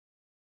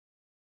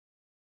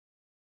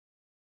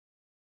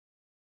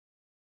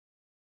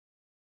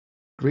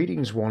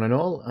Greetings one and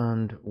all,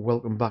 and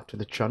welcome back to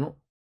the channel.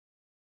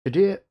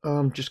 Today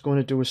I'm just going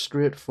to do a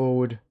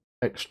straightforward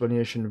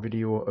explanation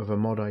video of a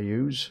mod I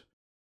use,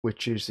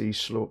 which is the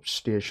slope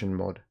station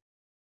mod.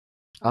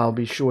 I'll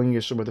be showing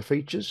you some of the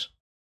features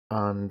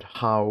and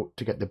how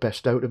to get the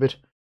best out of it,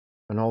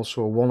 and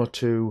also one or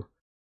two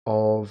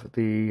of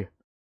the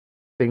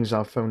things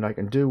I've found I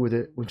can do with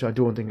it, which I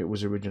don't think it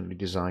was originally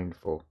designed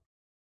for.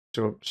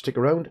 So stick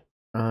around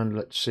and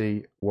let's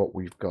see what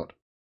we've got.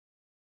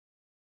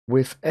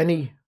 With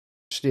any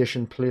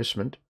station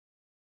placement,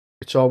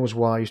 it's always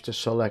wise to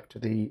select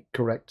the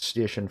correct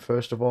station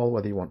first of all,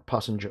 whether you want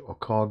passenger or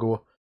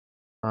cargo.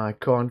 I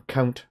can't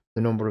count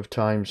the number of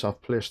times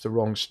I've placed the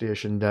wrong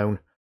station down,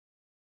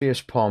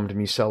 face palmed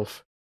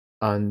myself,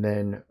 and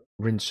then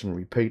rinse and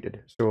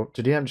repeated. So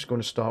today I'm just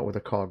going to start with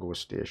a cargo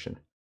station,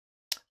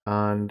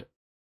 and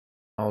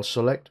I'll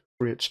select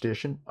freight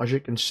station. As you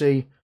can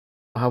see,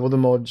 I have other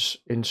mods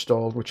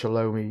installed which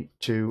allow me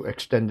to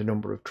extend the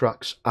number of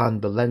tracks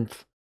and the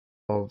length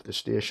of the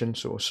station,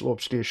 so slope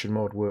station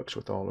mod works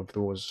with all of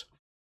those.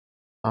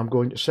 I'm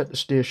going to set the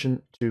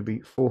station to be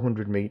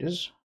 400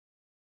 meters.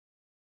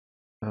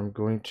 I'm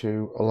going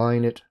to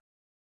align it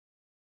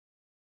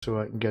so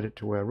I can get it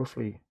to where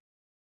roughly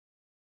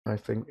I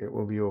think it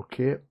will be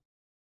okay.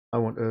 I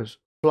want as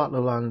flat a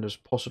land as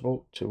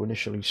possible to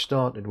initially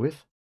started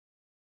with,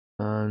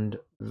 and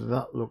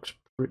that looks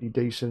pretty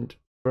decent.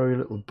 Very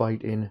little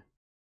bite in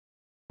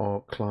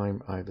or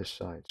climb either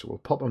side, so we'll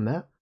pop them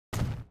there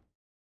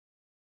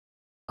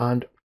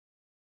and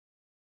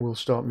we'll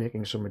start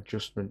making some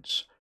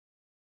adjustments.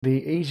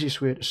 The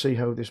easiest way to see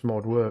how this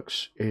mod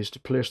works is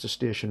to place the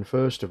station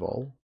first of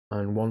all,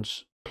 and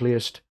once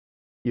placed,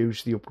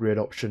 use the upgrade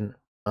option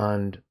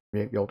and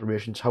make the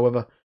alterations.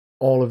 However,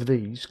 all of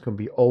these can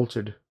be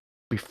altered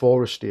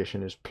before a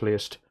station is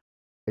placed.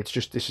 It's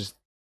just, this is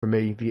for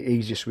me the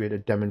easiest way to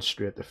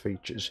demonstrate the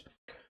features.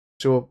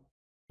 So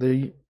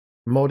the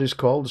mod is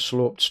called the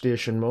sloped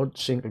station mod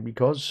simply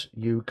because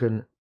you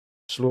can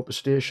slope a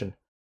station.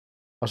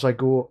 As I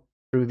go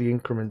through the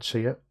increments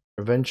here,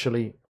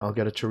 eventually I'll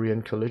get a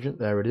terrain collision.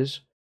 There it is.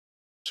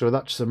 So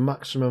that's the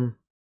maximum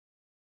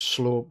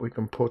slope we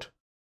can put,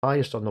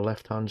 highest on the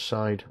left hand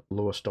side,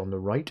 lowest on the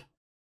right.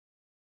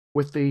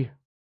 With the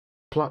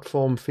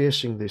platform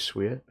facing this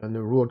way and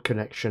the road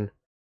connection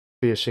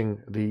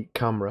facing the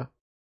camera,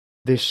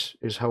 this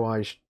is how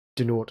I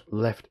denote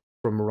left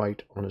from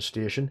right on a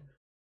station.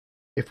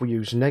 If we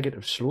use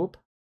negative slope,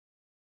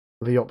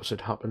 the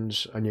opposite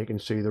happens, and you can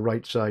see the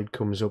right side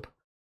comes up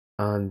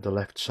and the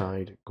left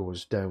side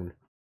goes down.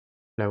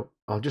 Now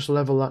I'll just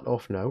level that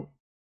off now,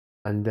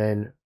 and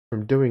then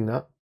from doing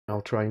that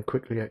I'll try and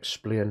quickly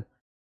explain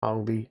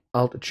how the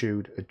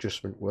altitude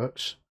adjustment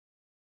works.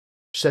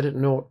 Set at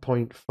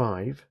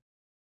 0.5,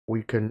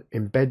 we can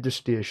embed the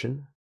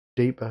station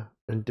deeper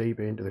and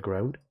deeper into the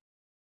ground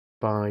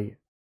by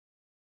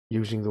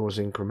using those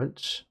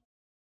increments,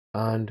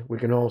 and we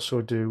can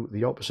also do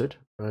the opposite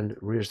and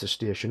raise the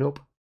station up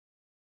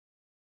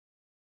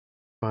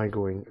by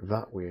going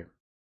that way.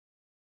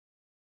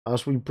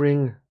 As we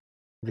bring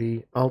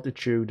the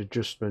altitude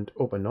adjustment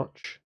up a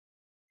notch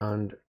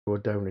and go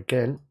down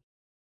again,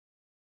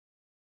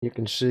 you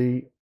can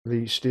see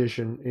the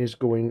station is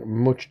going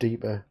much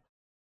deeper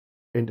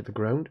into the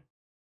ground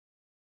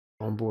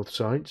on both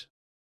sides.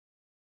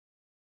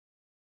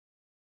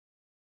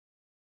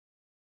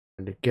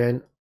 And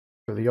again,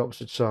 for the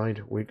opposite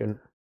side, we can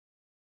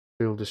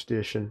build the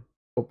station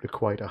up to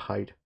quite a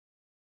height.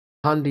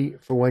 Handy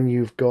for when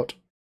you've got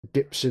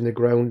dips in the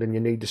ground and you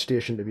need the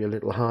station to be a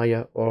little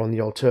higher, or on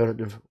the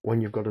alternative, when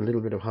you've got a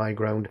little bit of high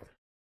ground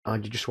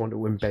and you just want to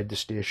embed the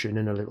station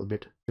in a little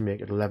bit to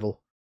make it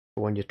level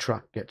for when your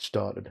track gets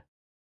started.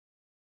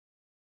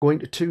 Going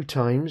to 2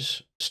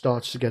 times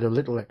starts to get a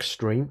little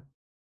extreme.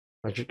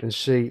 As you can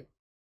see,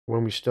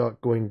 when we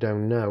start going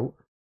down now,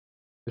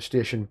 the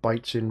station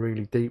bites in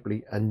really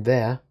deeply, and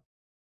there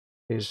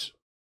is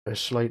a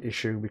slight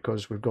issue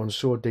because we've gone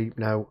so deep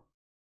now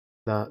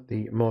that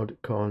the mod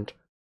can't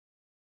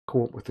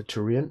cope with the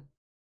terrain.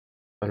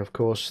 And of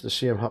course the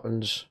same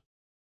happens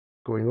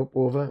going up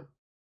over,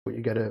 but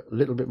you get a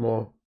little bit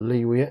more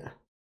leeway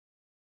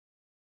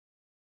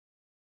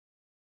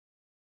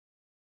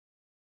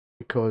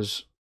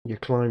because you're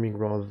climbing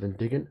rather than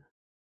digging.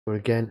 But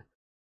again,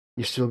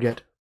 you still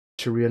get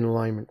terrain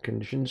alignment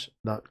conditions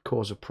that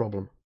cause a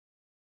problem.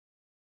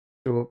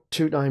 So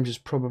 2 times is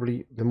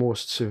probably the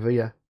most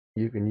severe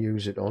you can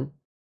use it on.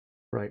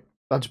 Right,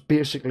 that's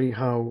basically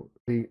how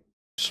the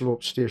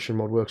slope station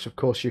mod works. Of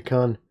course, you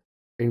can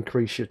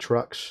increase your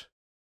tracks,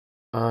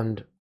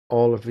 and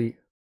all of the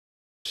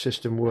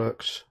system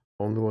works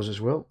on those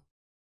as well.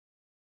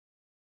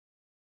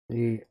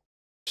 The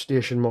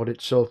station mod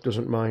itself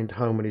doesn't mind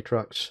how many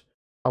tracks.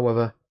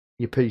 However,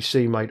 your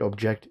PC might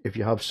object if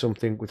you have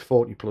something with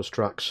 40 plus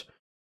tracks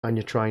and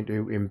you're trying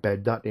to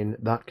embed that in.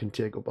 That can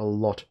take up a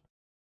lot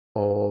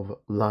of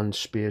land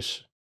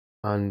space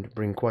and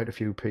bring quite a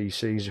few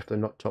PCs, if they're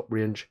not top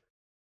range,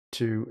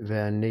 to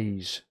their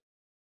knees.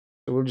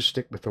 So we'll just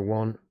stick with the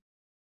 1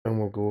 and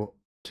we'll go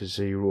to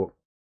 0.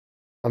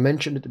 I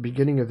mentioned at the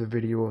beginning of the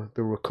video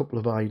there were a couple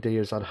of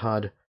ideas I'd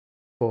had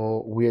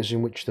for ways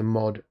in which the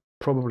mod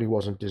probably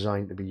wasn't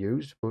designed to be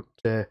used, but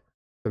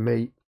for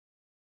me,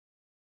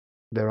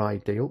 they're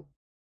ideal,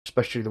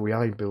 especially the way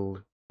I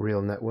build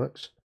real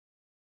networks.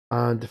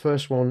 And the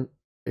first one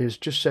is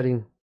just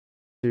setting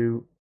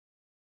to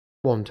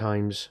 1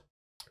 times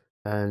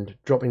and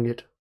dropping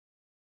it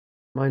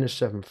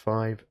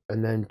 -7.5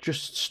 and then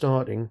just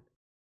starting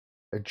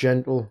a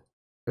gentle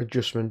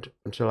adjustment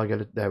until I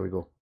get it. There we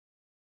go.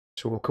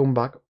 So we'll come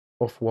back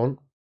off 1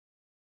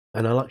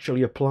 and I'll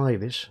actually apply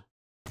this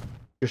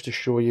just to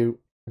show you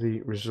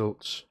the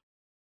results.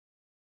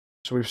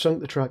 So we've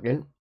sunk the track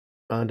in,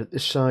 and at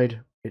this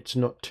side it's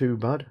not too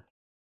bad.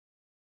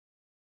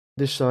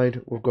 This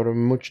side we've got a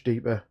much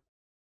deeper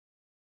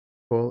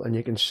fall, and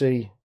you can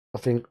see, I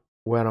think,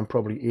 where I'm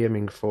probably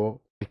aiming for,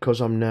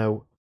 because I'm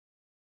now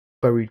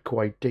buried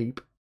quite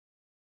deep.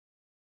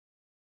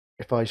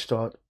 If I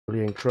start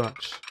laying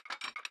tracks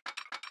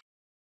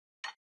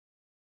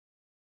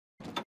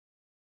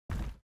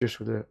just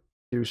with a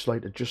few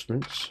slight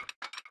adjustments,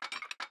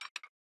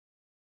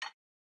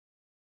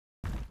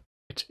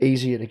 it's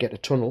easier to get a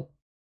tunnel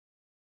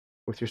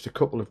with just a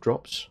couple of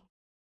drops.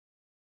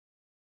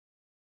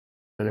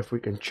 And if we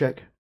can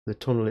check the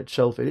tunnel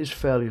itself, it is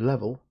fairly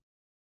level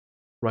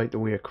right the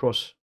way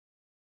across,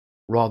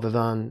 rather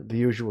than the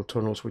usual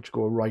tunnels which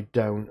go right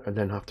down and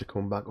then have to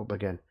come back up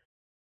again.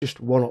 Just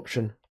one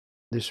option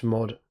this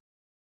mod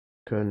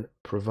can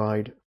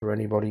provide for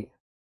anybody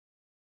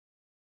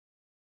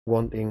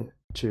wanting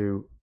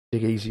to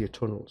dig easier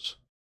tunnels.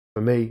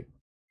 For me,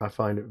 I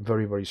find it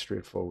very, very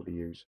straightforward to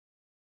use.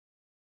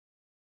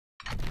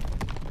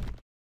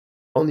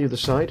 On the other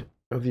side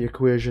of the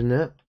equation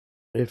there,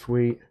 if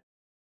we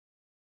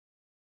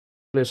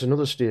place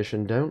another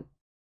station down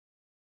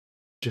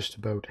just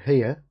about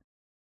here,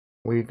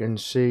 we can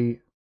see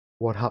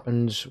what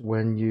happens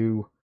when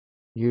you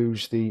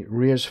use the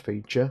raise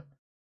feature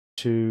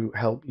to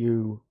help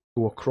you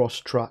go across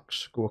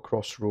tracks, go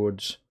across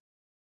roads,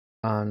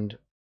 and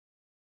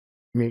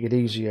make it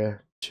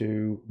easier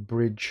to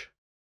bridge.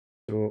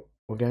 So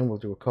again, we'll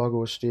do a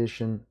cargo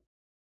station,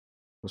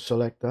 we'll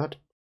select that,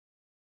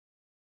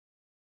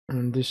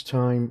 and this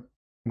time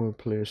we'll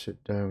place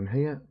it down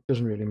here. It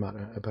doesn't really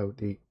matter about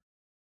the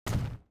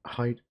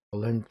height or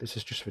length, this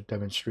is just for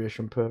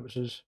demonstration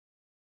purposes.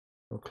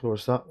 We'll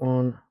close that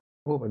one,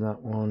 open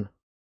that one,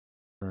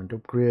 and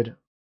upgrade.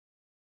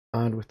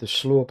 And with the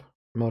slope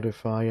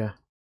modifier,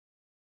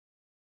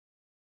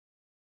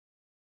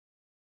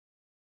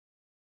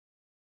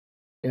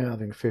 yeah, I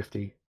think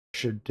 50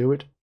 should do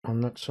it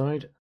on that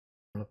side.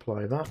 I'll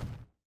apply that.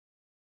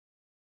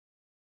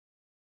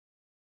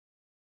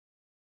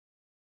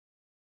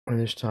 And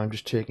this time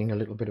just taking a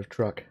little bit of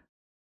track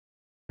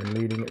and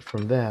leading it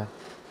from there.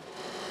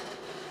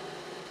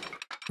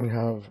 We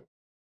have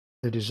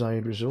the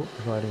desired result,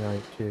 providing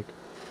I take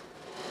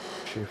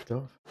shift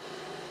off.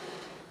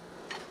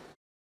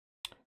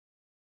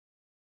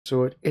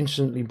 So it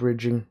instantly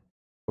bridging,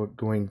 but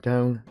going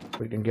down,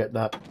 we can get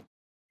that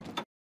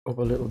up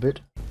a little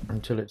bit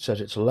until it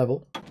says it's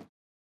level.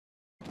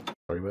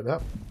 Sorry about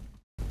that.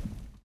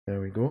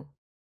 There we go.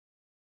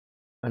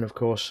 And of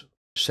course,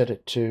 set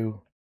it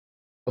to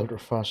ultra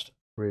fast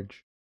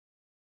bridge.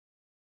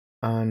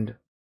 And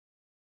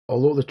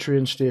although the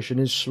train station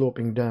is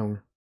sloping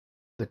down,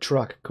 the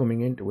track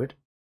coming into it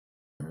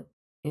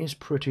is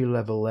pretty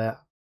level there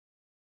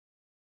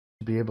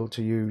to be able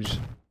to use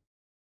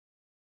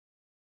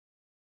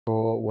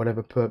for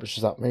whatever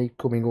purposes that may,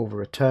 coming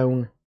over a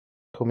town,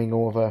 coming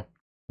over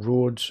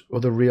roads,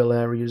 other rail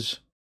areas,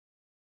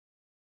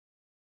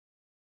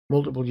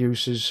 multiple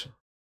uses.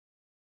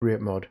 Great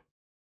mod.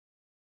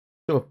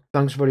 So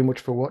thanks very much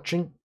for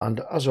watching,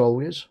 and as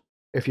always,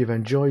 if you've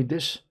enjoyed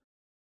this,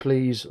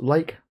 please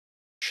like,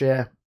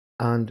 share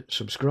and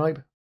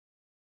subscribe,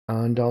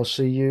 and I'll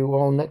see you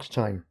all next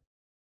time.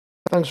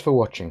 Thanks for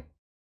watching.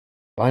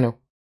 Bye now.